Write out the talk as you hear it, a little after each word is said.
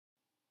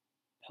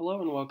Hello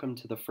and welcome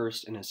to the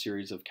first in a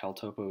series of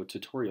CalTopo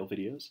tutorial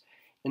videos.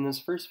 In this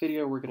first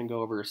video, we're going to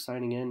go over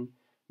signing in,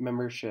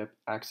 membership,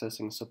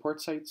 accessing support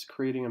sites,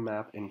 creating a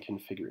map, and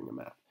configuring a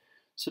map.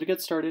 So to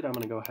get started, I'm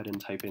going to go ahead and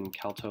type in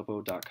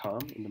caltopo.com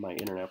into my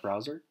internet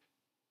browser.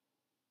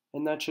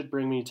 And that should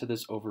bring me to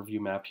this overview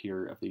map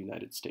here of the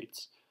United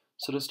States.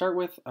 So to start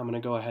with, I'm going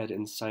to go ahead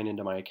and sign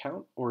into my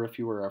account, or if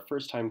you were a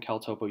first-time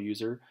CalTopo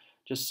user,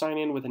 just sign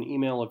in with an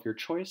email of your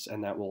choice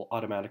and that will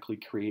automatically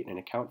create an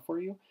account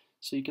for you.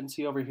 So you can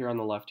see over here on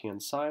the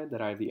left-hand side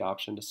that I have the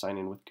option to sign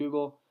in with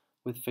Google,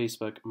 with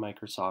Facebook,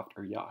 Microsoft,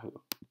 or Yahoo.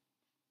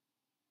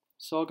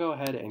 So I'll go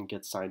ahead and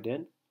get signed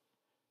in.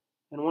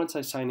 And once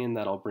I sign in,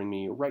 that'll bring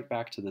me right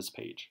back to this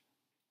page.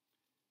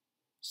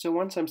 So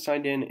once I'm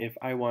signed in, if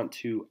I want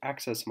to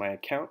access my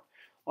account,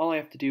 all I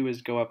have to do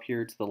is go up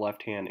here to the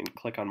left hand and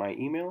click on my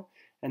email,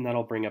 and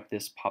that'll bring up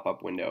this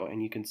pop-up window.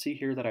 And you can see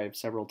here that I have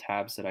several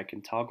tabs that I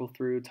can toggle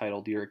through,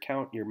 titled Your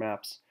Account, Your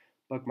Maps,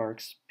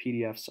 Bookmarks,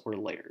 PDFs, or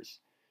Layers.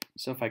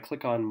 So if I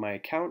click on my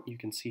account, you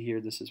can see here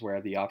this is where I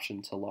have the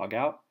option to log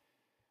out.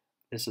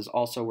 This is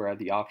also where I have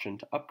the option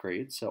to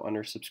upgrade. So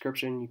under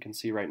subscription, you can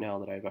see right now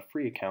that I have a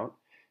free account.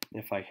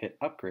 And if I hit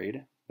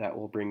upgrade, that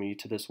will bring me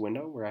to this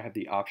window where I have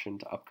the option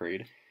to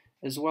upgrade,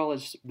 as well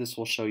as this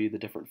will show you the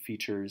different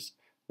features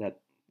that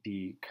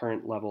the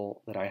current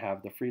level that I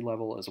have, the free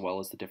level, as well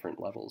as the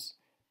different levels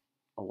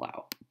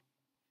allow.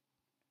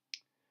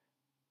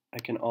 I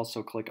can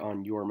also click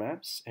on Your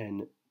Maps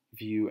and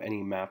view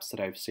any maps that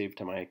I've saved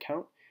to my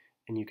account.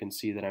 And you can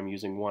see that I'm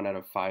using 1 out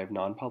of 5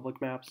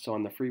 non-public maps. So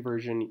on the free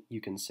version,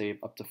 you can save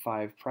up to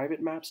 5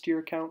 private maps to your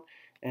account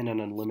and an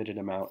unlimited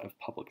amount of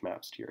public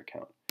maps to your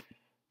account.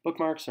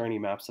 Bookmarks are any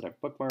maps that I've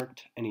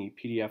bookmarked, any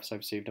PDFs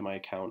I've saved to my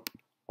account,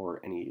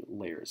 or any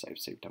layers I've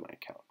saved to my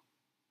account.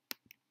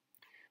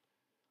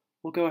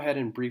 We'll go ahead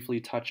and briefly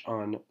touch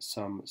on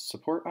some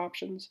support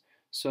options.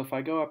 So if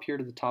I go up here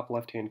to the top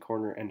left-hand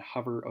corner and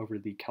hover over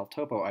the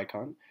CalTopo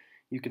icon,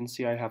 you can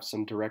see I have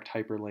some direct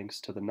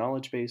hyperlinks to the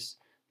knowledge base,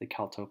 the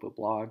CalTopo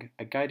blog,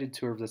 a guided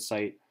tour of the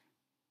site,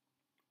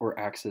 or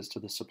access to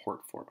the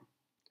support forum.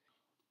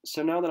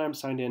 So now that I'm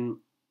signed in,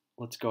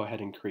 let's go ahead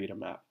and create a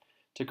map.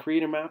 To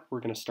create a map, we're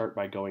going to start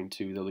by going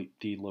to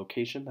the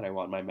location that I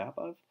want my map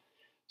of.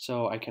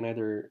 So I can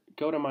either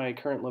go to my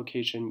current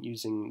location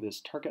using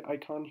this target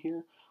icon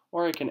here,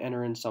 or I can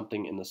enter in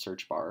something in the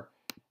search bar.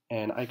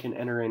 And I can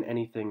enter in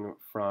anything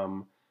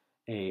from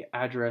an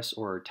address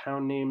or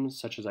town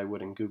names, such as I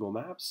would in Google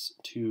Maps,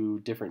 to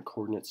different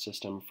coordinate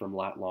system from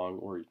lat long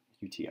or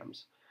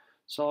UTMs.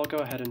 So I'll go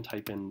ahead and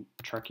type in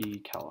Truckee,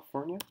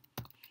 California.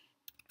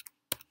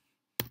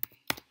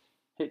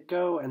 Hit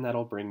go, and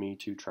that'll bring me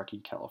to Truckee,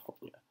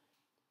 California.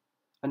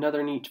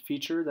 Another neat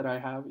feature that I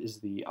have is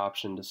the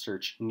option to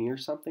search near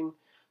something.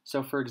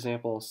 So for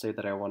example, say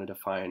that I wanted to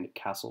find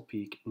Castle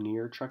Peak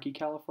near Truckee,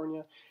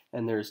 California,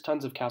 and there's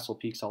tons of Castle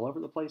Peaks all over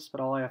the place,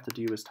 but all I have to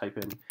do is type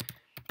in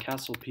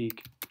Castle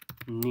Peak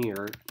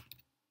near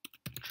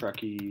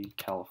Truckee,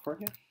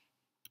 California.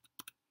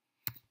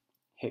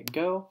 Hit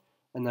go,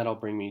 and that'll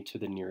bring me to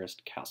the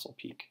nearest Castle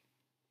Peak.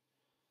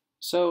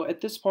 So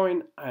at this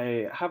point,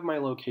 I have my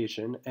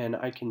location, and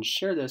I can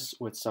share this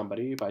with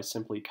somebody by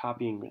simply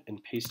copying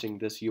and pasting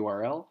this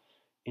URL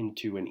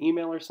into an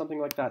email or something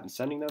like that and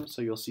sending them.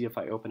 So you'll see if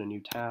I open a new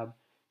tab,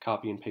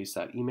 copy and paste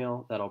that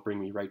email, that'll bring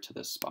me right to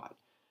this spot.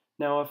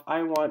 Now, if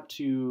I want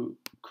to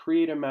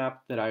create a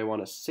map that I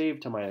want to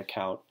save to my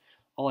account,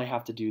 all I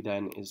have to do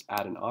then is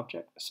add an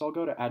object. So I'll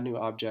go to Add New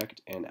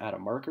Object and add a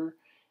marker,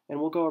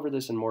 and we'll go over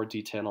this in more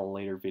detail in a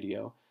later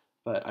video.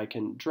 But I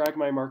can drag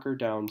my marker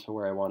down to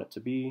where I want it to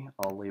be.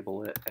 I'll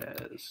label it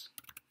as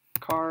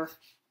car.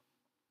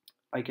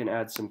 I can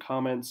add some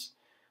comments.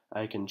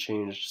 I can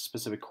change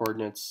specific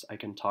coordinates. I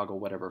can toggle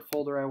whatever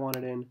folder I want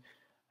it in.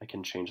 I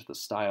can change the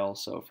style.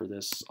 So for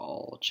this,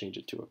 I'll change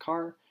it to a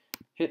car.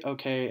 Hit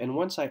OK, and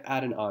once I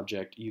add an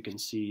object, you can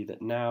see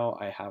that now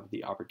I have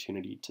the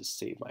opportunity to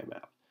save my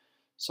map.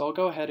 So I'll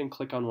go ahead and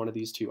click on one of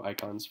these two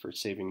icons for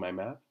saving my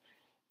map,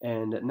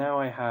 and now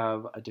I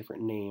have a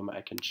different name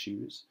I can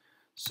choose.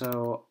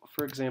 So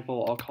for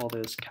example, I'll call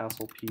this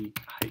Castle Peak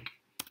Hike.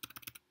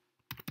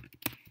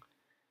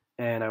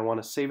 And I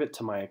want to save it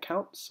to my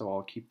account, so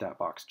I'll keep that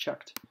box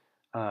checked.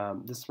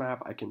 This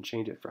map, I can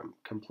change it from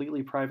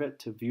completely private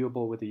to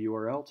viewable with a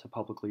URL to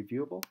publicly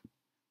viewable.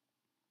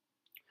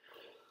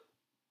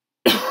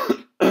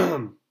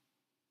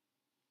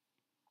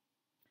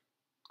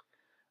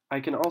 I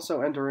can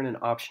also enter in an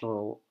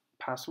optional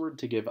password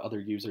to give other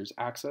users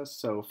access.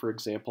 So for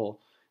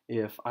example,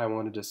 if I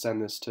wanted to send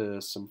this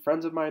to some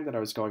friends of mine that I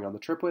was going on the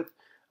trip with,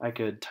 I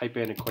could type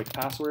in a quick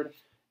password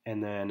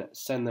and then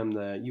send them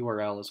the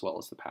URL as well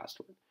as the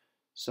password.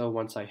 So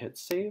once I hit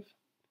save,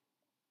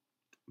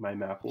 my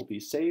map will be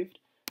saved.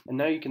 And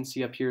now you can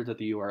see up here that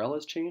the URL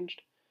has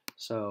changed.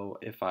 So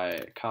if I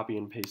copy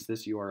and paste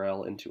this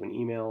URL into an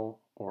email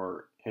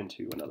or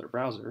into another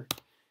browser,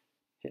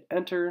 hit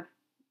enter,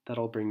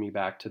 that'll bring me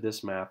back to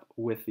this map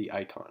with the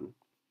icon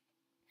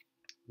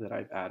that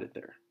I've added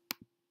there.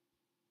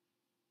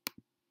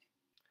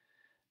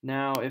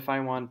 Now, if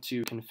I want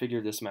to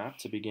configure this map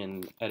to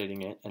begin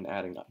editing it and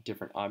adding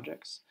different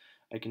objects,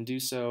 I can do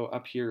so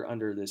up here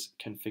under this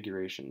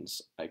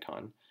configurations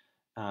icon.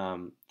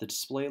 The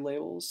display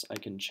labels, I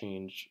can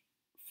change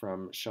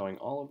from showing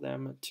all of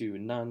them to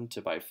none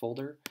to by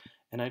folder,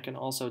 and I can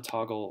also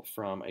toggle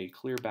from a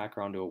clear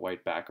background to a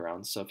white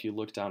background. So if you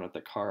look down at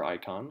the car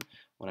icon,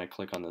 when I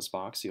click on this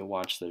box, you'll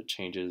watch that it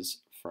changes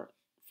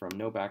from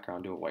no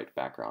background to a white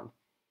background.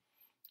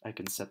 I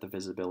can set the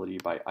visibility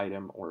by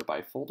item or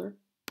by folder.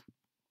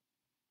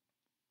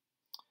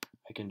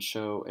 I can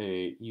show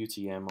a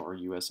UTM or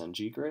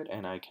USNG grid,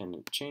 and I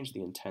can change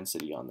the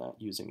intensity on that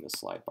using the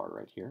slide bar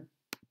right here.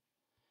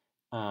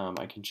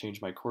 I can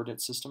change my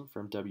coordinate system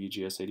from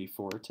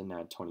WGS84 to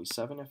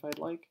NAD27 if I'd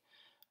like.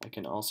 I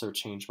can also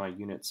change my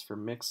units for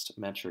mixed,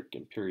 metric,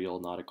 imperial,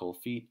 nautical,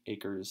 feet,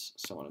 acres,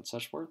 so on and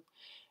such forth.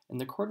 And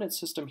the coordinate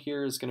system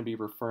here is going to be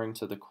referring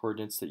to the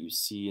coordinates that you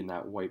see in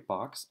that white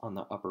box on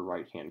the upper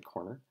right-hand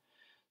corner.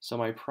 So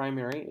my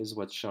primary is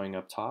what's showing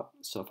up top.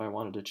 So if I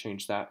wanted to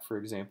change that, for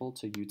example,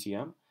 to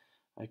UTM,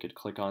 I could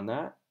click on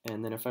that.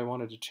 And then if I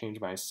wanted to change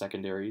my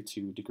secondary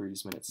to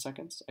degrees, minutes,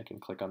 seconds, I can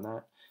click on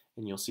that.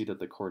 And you'll see that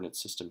the coordinate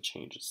system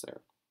changes there.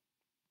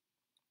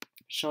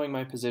 Showing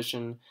my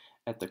position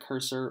at the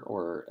cursor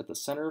or at the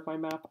center of my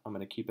map, I'm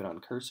going to keep it on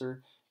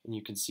cursor. And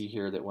you can see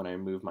here that when I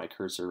move my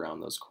cursor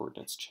around, those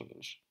coordinates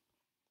change.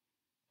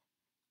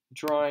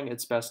 Drawing,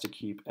 it's best to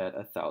keep at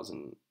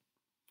 1,000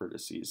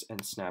 vertices,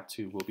 and snap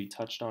to will be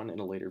touched on in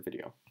a later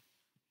video.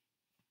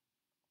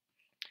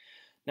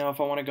 Now if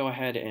I want to go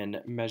ahead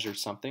and measure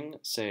something,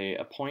 say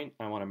a point,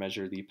 I want to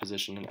measure the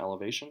position and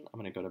elevation, I'm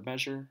going to go to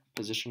Measure,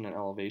 Position and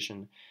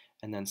Elevation,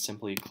 and then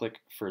simply click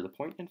for the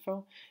point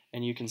info,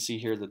 and you can see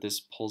here that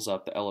this pulls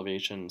up the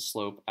elevation,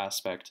 slope,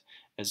 aspect,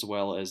 as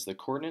well as the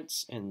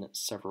coordinates in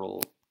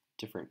several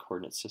different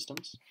coordinate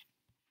systems.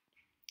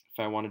 If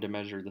I wanted to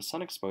measure the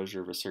sun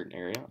exposure of a certain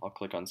area, I'll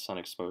click on Sun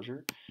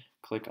Exposure,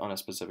 click on a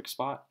specific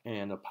spot,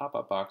 and a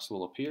pop-up box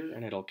will appear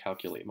and it'll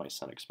calculate my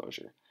sun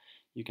exposure.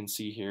 You can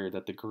see here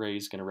that the gray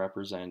is going to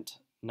represent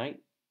night,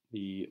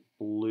 the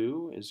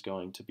blue is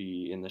going to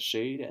be in the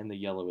shade, and the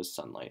yellow is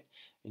sunlight.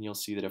 And you'll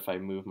see that if I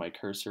move my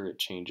cursor, it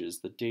changes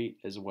the date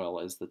as well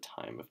as the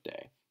time of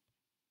day.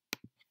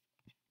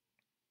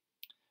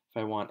 If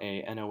I want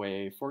a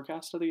NOAA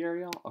forecast of the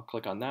area, I'll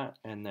click on that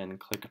and then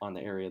click on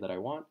the area that I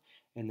want,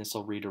 and this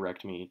will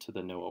redirect me to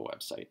the NOAA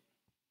website.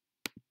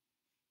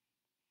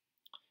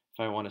 If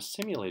I want a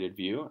simulated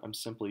view, I'm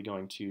simply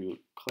going to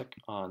click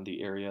on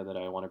the area that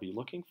I want to be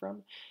looking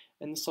from,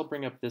 and this will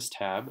bring up this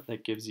tab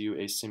that gives you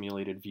a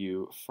simulated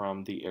view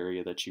from the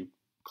area that you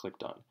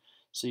clicked on.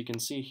 So you can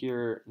see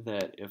here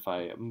that if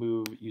I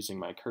move using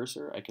my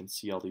cursor, I can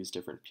see all these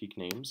different peak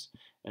names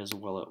as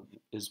well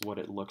as what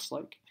it looks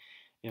like.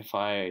 If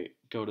I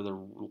go to the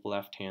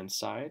left-hand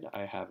side,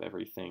 I have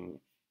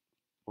everything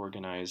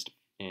organized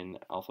in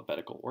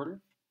alphabetical order.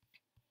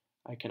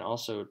 I can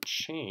also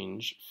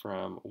change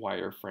from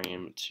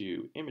wireframe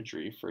to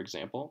imagery, for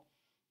example.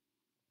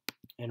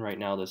 And right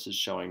now this is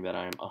showing that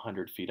I'm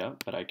 100 feet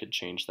up, but I could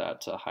change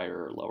that to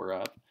higher or lower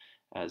up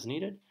as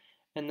needed.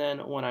 And then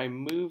when I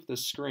move the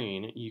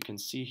screen, you can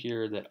see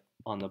here that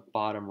on the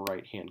bottom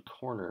right-hand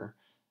corner,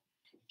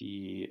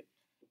 the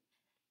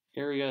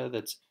area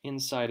that's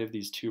inside of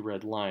these two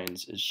red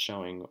lines is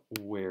showing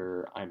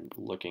where I'm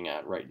looking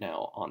at right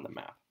now on the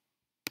map.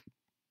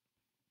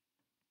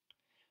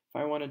 If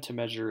I wanted to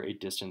measure a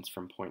distance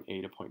from point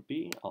A to point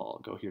B,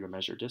 I'll go here to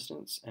measure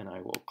distance, and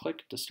I will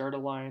click to start a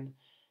line,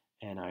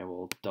 and I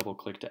will double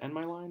click to end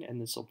my line, and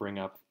this will bring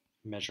up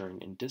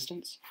measuring in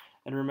distance.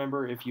 And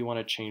remember, if you want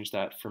to change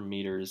that from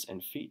meters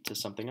and feet to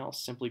something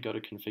else, simply go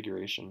to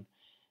configuration,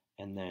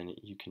 and then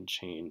you can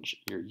change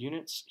your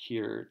units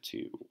here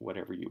to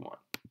whatever you want.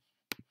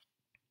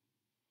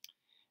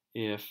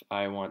 If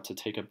I want to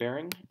take a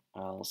bearing,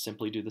 I'll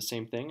simply do the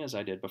same thing as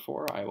I did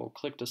before. I will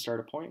click to start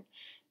a point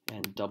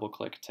and double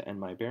click to end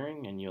my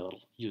bearing, and you'll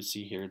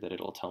see here that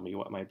it'll tell me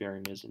what my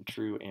bearing is in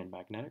true and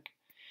magnetic.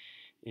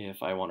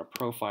 If I want a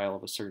profile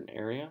of a certain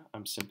area,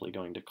 I'm simply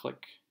going to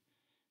click,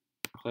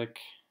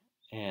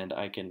 and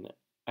I can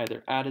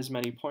either add as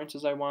many points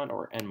as I want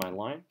or end my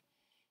line,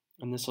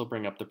 and this will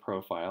bring up the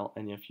profile.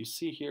 And if you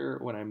see here,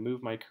 when I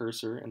move my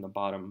cursor in the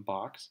bottom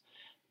box,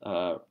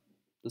 the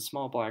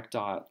small black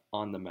dot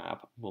on the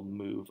map will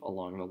move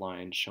along the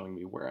line, showing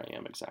me where I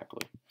am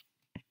exactly.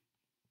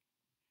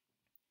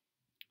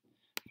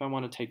 If I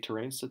want to take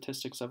terrain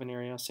statistics of an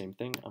area, same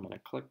thing. I'm going to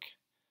click,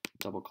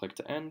 double click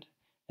to end,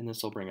 and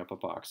this will bring up a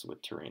box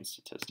with terrain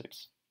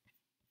statistics.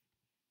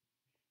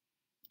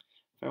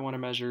 If I want to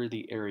measure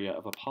the area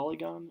of a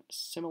polygon,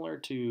 similar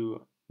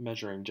to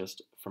measuring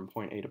just from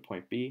point A to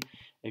point B,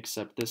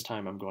 except this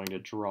time I'm going to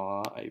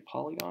draw a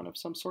polygon of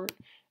some sort,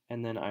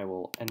 and then I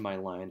will end my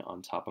line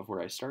on top of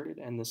where I started,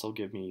 and this will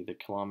give me the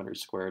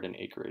kilometers squared and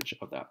acreage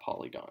of that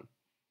polygon.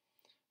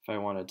 If I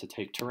wanted to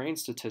take terrain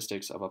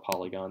statistics of a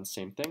polygon,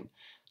 same thing.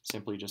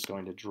 Simply just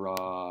going to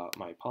draw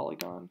my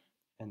polygon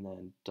and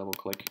then double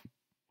click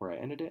where I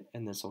ended it,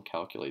 and this will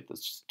calculate the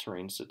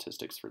terrain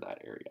statistics for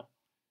that area.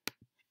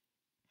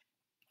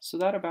 So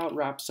that about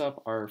wraps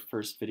up our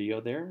first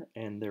video there,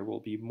 and there will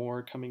be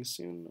more coming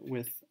soon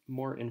with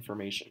more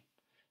information.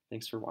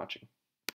 Thanks for watching.